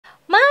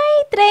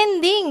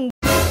trending!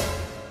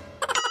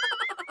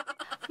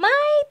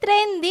 May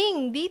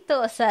trending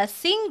dito sa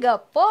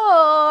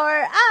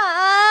Singapore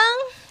ang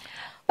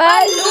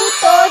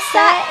Paluto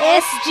sa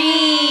SG!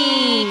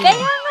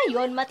 Kaya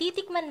ngayon,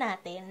 matitikman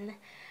natin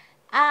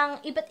ang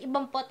iba't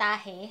ibang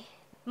potahe,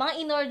 mga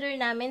in-order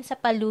namin sa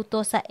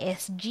Paluto sa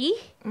SG.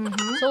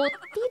 So,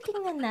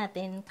 titingnan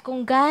natin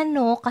kung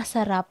gaano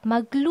kasarap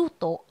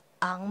magluto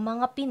ang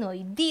mga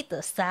Pinoy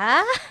dito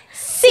sa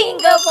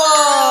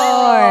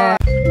Singapore!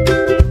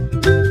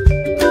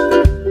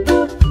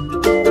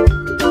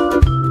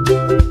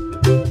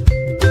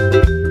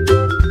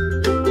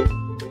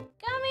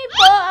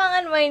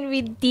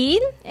 With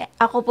Tin.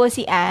 Ako po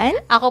si Ann.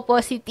 Ako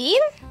po si Tin.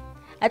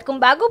 At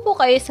kung bago po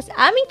kayo sa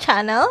aming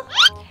channel,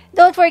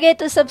 don't forget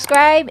to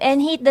subscribe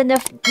and hit the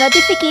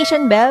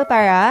notification bell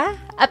para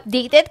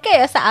updated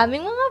kayo sa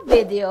aming mga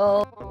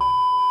video.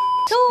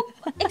 So,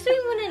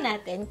 explain muna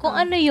natin kung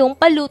ano yung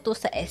Paluto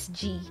sa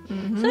SG.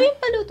 So, yung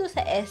Paluto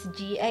sa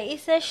SG ay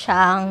isa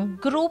siyang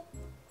group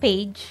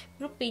page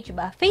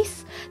ba?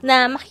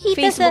 Na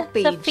makikita sa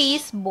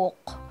Facebook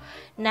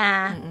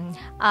na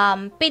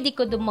pwede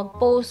ko doon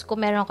mag-post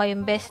kung meron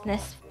kayong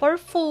business for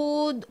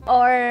food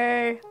or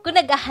kung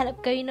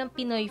naghahanap kayo ng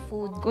Pinoy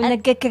food. Kung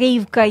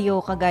nagka-crave kayo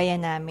kagaya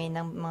namin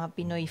ng mga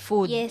Pinoy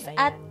food. Yes, ayan.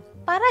 At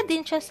para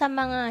din siya sa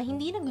mga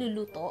hindi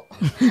nagluluto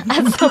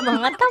at sa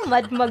mga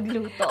tamad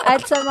magluto.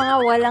 At sa mga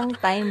walang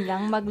time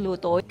lang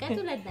magluto.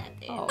 Katulad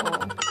natin. Oo.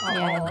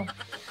 Ayan.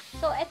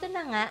 So, eto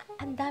na nga,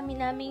 ang dami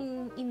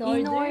naming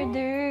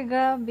in-order.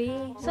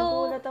 Gabi.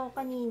 So, nagulat ako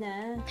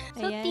kanina.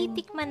 So,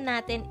 titikman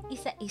natin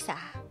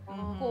isa-isa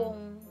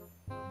kung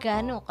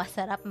gaano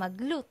kasarap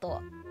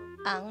magluto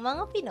ang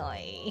mga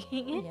Pinoy.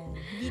 Ayan.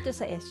 Dito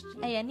sa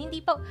SG. Ayan,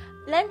 hindi pa,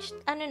 lunch,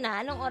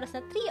 anong oras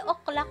na? 3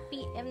 o'clock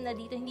p.m. na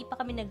dito. Hindi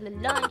pa kami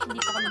nagla-lunch, hindi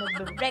pa kami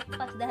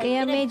nagbe-breakfast.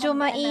 Kaya medyo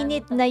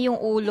mainit na yung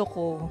ulo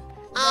ko.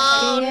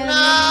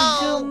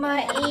 Medyo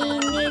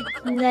mainit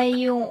na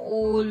yung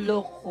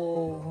ulo ko.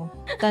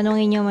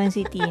 Tanungin niyo man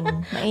si Tin.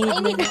 Mainit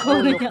na yung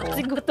ulo ko.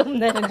 Kasi gutom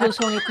na.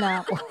 Nagsusungit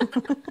na ako.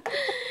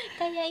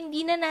 Kaya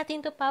hindi na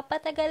natin to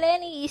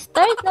papatagalin.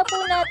 I-start na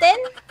po natin.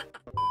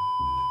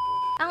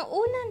 Ang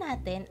una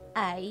natin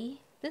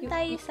ay doon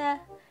tayo sa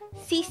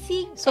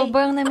sisig.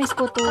 Sobrang na-miss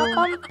ko to.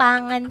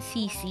 Kapampangan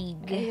sisig.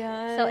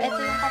 Ayan. So, ito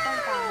yung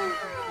kapampangan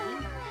sisig.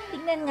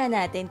 Tingnan nga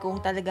natin kung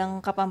talagang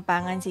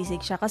kapampangan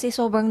sisig siya. Kasi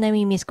sobrang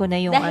nami-miss ko na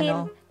yung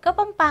dahil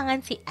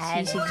kapampangan si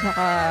Ann. Sisig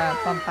sa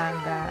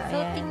Pampanga. So,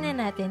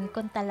 tingnan natin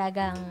kung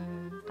talagang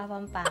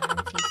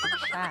kapampangan sisig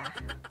siya.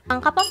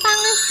 Ang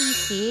kapampangan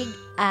sisig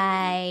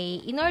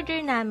ay in-order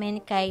namin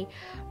kay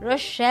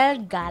Rochelle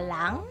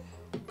Galang.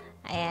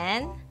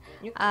 Ayan.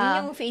 Yun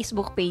yung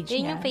Facebook page niya.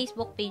 Yun yung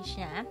Facebook page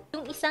niya.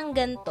 Yung isang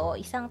ganto,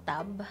 isang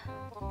tab,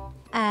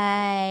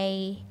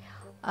 ay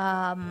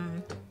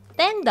 $10.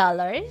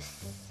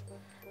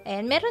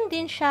 And meron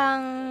din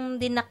siyang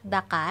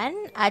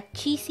dinakdakan at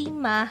cheesy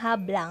maha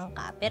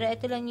blanca. Pero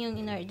ito lang yung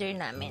in-order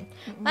namin.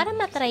 Para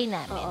matry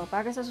namin. Oo,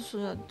 para sa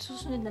susunod.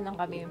 Susunod na lang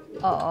kami.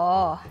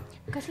 Oo.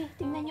 Kasi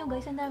tingnan nyo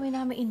guys, ang dami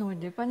namin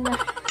in-order. Paano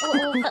na?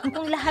 Oo,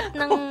 kung lahat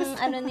ng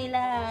ano nila,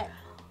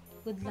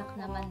 good luck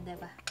naman,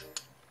 diba?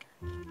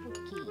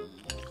 Okay.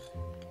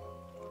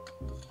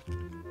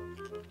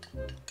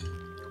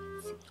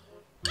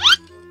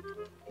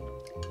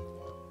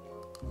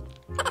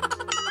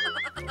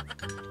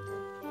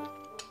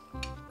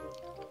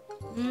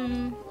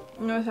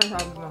 Ano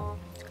sasabi mo?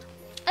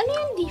 Ano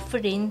yung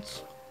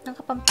difference ng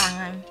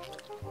kapampangan?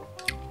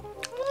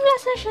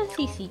 Lasa siya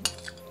sisig.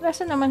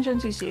 Lasa naman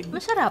siyang sisig.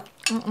 Masarap.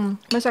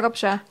 Masarap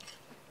siya.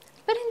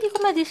 Pero hindi ko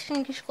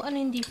ma-distinguish kung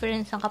ano yung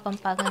difference ng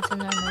kapampangan sa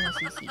normal na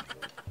sisig.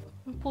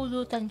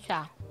 Pulutan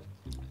siya.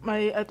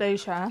 May atay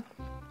siya.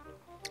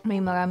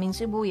 May maraming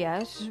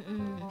sibuyas.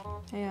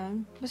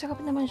 Ayan. Masarap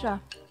naman siya.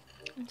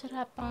 Ang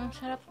sarap.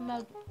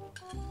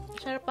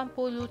 Sarap ang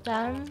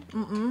pulutan.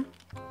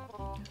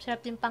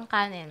 Sarap din pang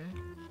kanin.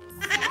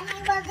 Ano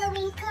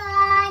gagawin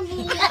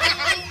kanin?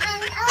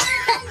 Ang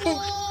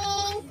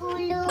aming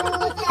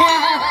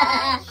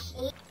pulutan.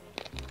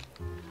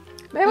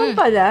 Meron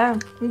pala.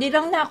 Hindi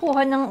lang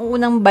nakuha ng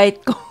unang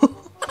bite ko.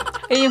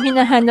 Eh, yung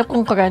hinahanap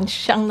kong crunch,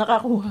 siyang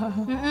nakakuha.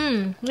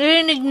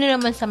 Narinig nyo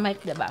naman sa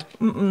mic, diba?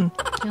 Yung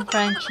Yung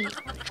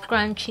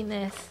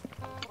crunchiness.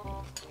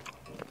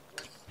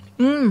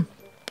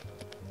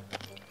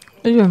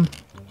 Ayun.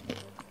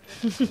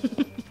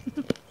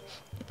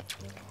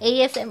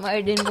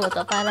 ASMR din po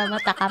to para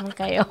matakam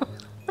kayo.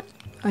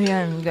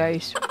 Ayan,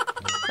 guys.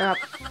 Sarap.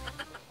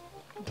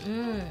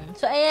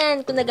 So,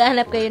 ayan. Kung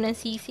naghahanap kayo ng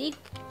sisig,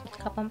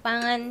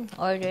 kapampangan,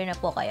 order na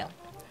po kayo.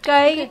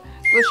 Kay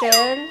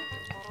Rochelle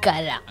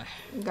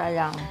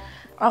Galang.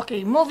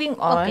 Okay, moving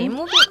on.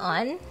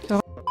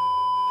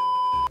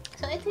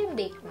 So, ito yung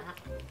Bake Mac.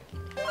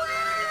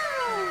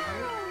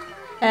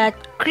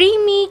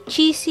 Creamy,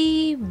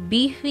 cheesy,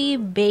 beefy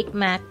Bake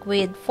Mac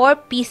with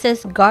 4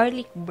 pieces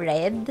garlic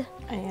bread.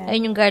 Ayan.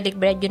 Ayun yung garlic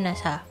bread yun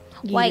nasa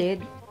white.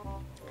 Gilid.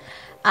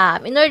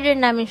 In-order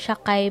namin siya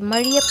kay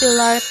Maria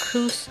Pilar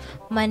Cruz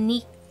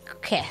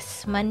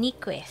Maniquez.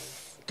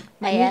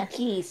 Ayan.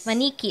 Manikis.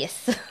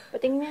 Manikis.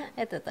 Pating nga.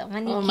 Ito to,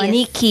 manikis. Oh,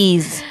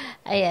 manikis.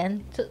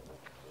 Ayan. So,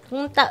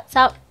 kung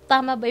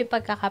tama ba yung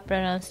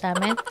pagkaka-pronounce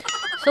namin?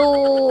 So,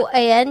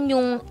 ayan,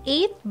 yung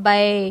 8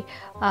 by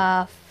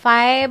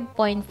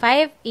 5.5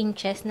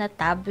 inches na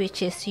tab,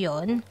 which is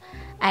yun,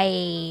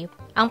 ay,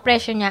 ang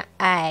presyo niya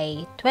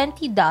ay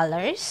 $20.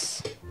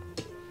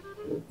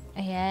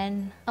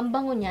 Ayan. Ang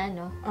bango niya,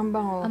 no? Ang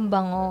bango. Ang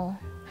bango.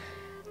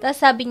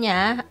 Tapos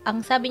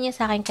ang sabi niya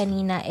sa akin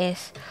kanina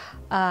is,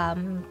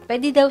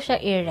 pwede daw siya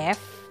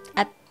i-ref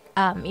at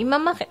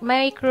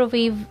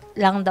microwave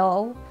lang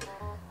daw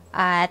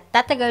at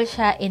tatagal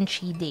siya in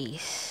 3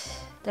 days.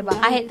 Diba?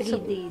 Kahit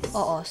 3 days.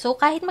 Oo. So,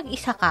 kahit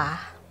mag-isa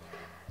ka,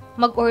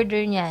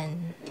 mag-order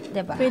niyan.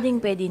 Diba? Pwede na.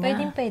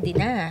 Pwede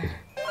na.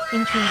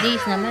 In 3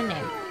 days naman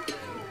eh.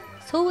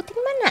 So,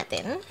 tingnan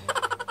natin.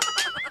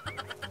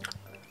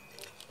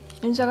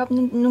 Ang sarap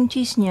nung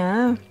cheese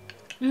niya.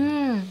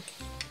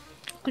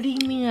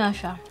 Creamy na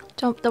siya.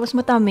 Tapos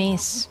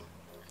matamis.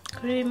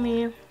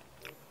 Creamy.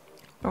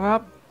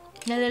 Sarap.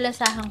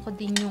 Nalalasahan ko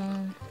din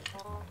yung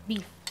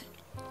beef.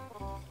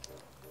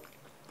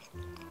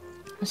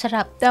 Ang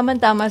sarap.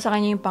 Tama-tama sa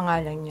kanya yung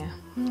pangalan niya.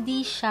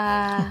 Hindi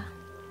siya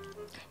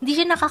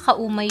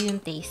nakakaumay yung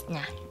taste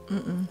niya.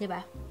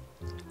 Diba?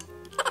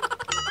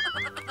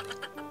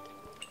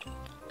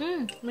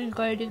 May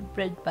garlic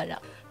bread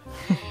pala.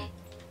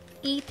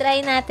 I-try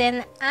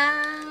natin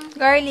ang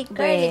Garlic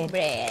garlic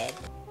bread. bread.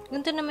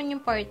 Ganito naman yung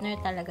partner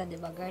talaga,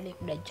 diba? Garlic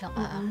bread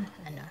tsaka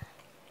ano.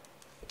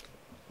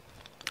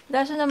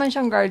 Lasa naman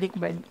siyang garlic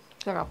bread.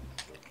 Sarap.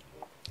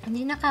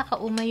 Hindi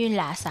nakakaumay yung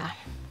lasa.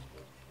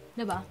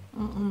 Diba?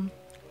 Ang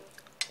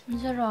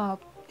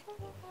sarap.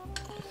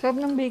 Sarap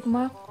ng Bake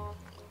Mac.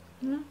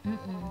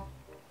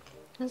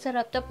 Ang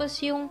sarap. Tapos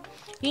yung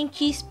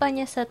cheese pa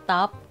niya sa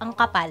top, ang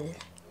kapal.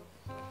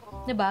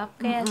 Diba?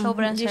 Kaya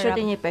sobrang Hindi siya sarap.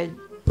 tinipid.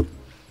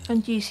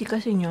 Ang cheesy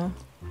kasi niya.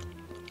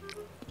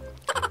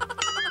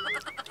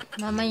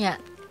 Mamaya.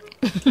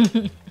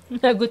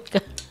 Nagot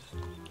ka.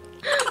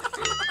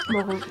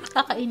 Bakit?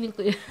 Kakainin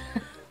ko yun.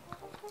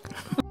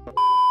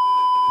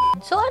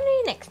 So, ano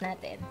yung next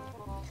natin?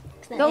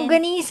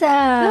 Longganisa!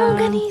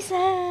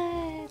 Longganisa!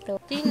 Ito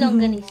yung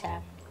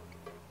longganisa.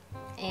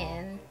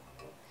 And,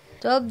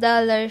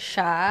 $12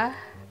 siya.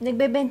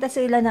 Nagbebenta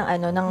sila ng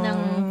ng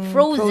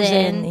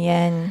frozen.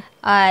 Yan.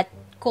 At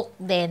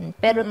cooked din.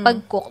 Pero pag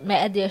cooked,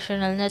 may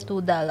additional na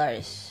 $2.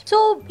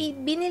 So,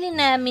 binili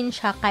namin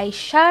siya kay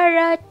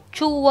Shara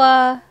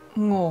Chua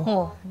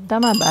Ngo.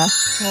 Tama ba?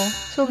 Ngo.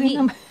 Sorry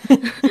naman.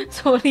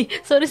 Sorry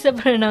sa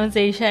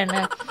pronunciation.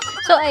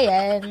 So,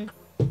 ayan.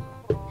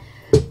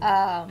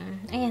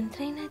 Ayan,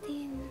 try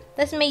natin.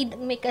 Tapos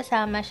may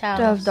kasama siya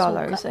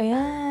 $12. suka.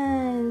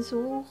 Ayan,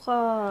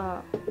 suka.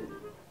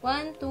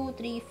 1, 2,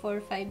 3,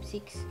 4, 5,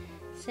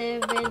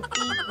 6, 7, 8,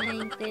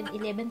 9, 10,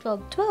 11,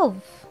 12.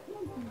 12.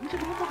 Ito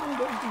ba ito kang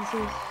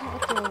pieces?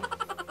 Ito.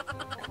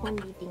 Ako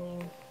hindi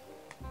tingin.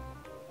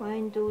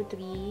 1, 2,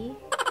 3,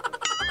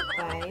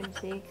 5,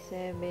 6,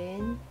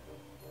 7,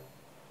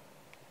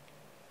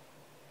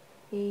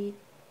 8,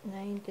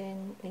 9,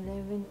 10,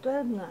 11,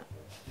 12 nga.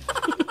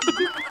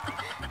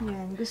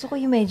 Yan. Gusto ko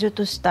yung medyo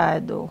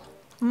tostado.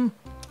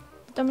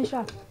 Tamis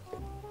siya.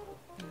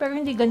 Pero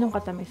hindi ganun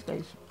katamis,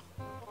 guys.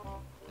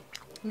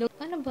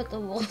 Ano ba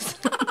ito, box?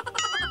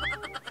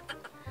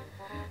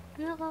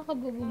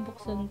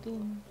 Nakakabubuksan to.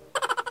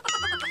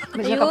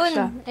 Masarap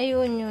siya.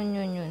 Ayun,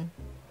 yun.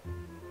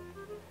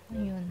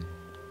 Ayun.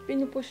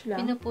 Pinupush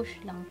lang.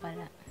 Pinupush lang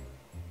pala.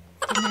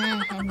 Ito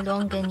na, ang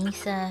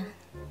longganisa.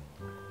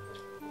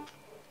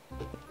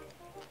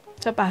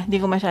 Isa pa, hindi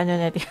ko masyado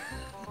natin.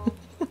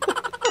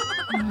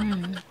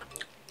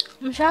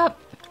 Masarap.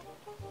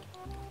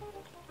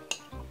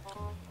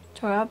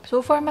 Sarap. So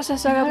far,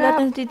 masasarap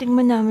lahat ng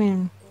titigman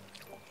namin.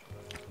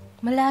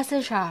 Malasa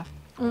siya.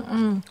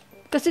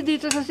 Kasi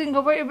dito sa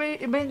Singapore,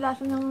 iba yung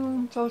lasa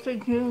ng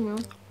sausage nila, no?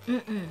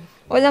 Mm-mm.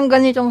 Walang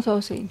ganitong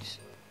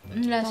sausage.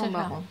 Malasa Tama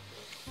siya. ako.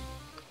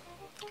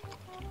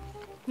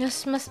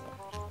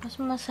 Mas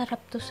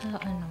masarap to sa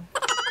ano.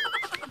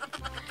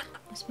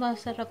 Mas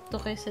masarap to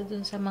kaysa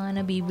dun sa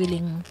mga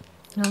nabibiling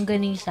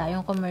longganisa,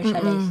 yung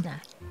commercialized na.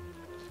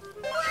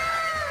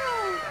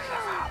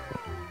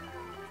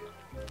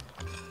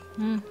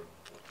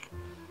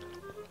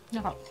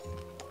 Naka.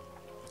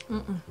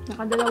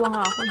 Nakadalawa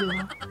nga ako, di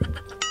ba?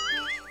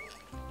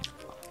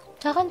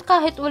 Tsaka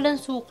kahit walang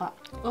suka,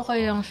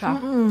 okay lang siya.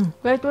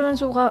 Kahit walang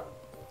suka,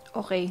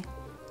 okay.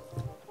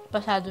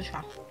 Pasado siya.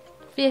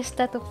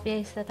 Fiesta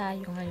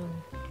tayo ngayon.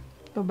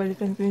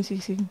 Pabalikan ko yung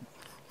sisig.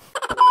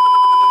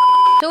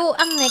 So,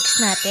 ang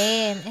next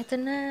natin, ito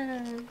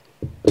na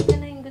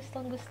yung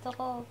gustong gusto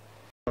ko.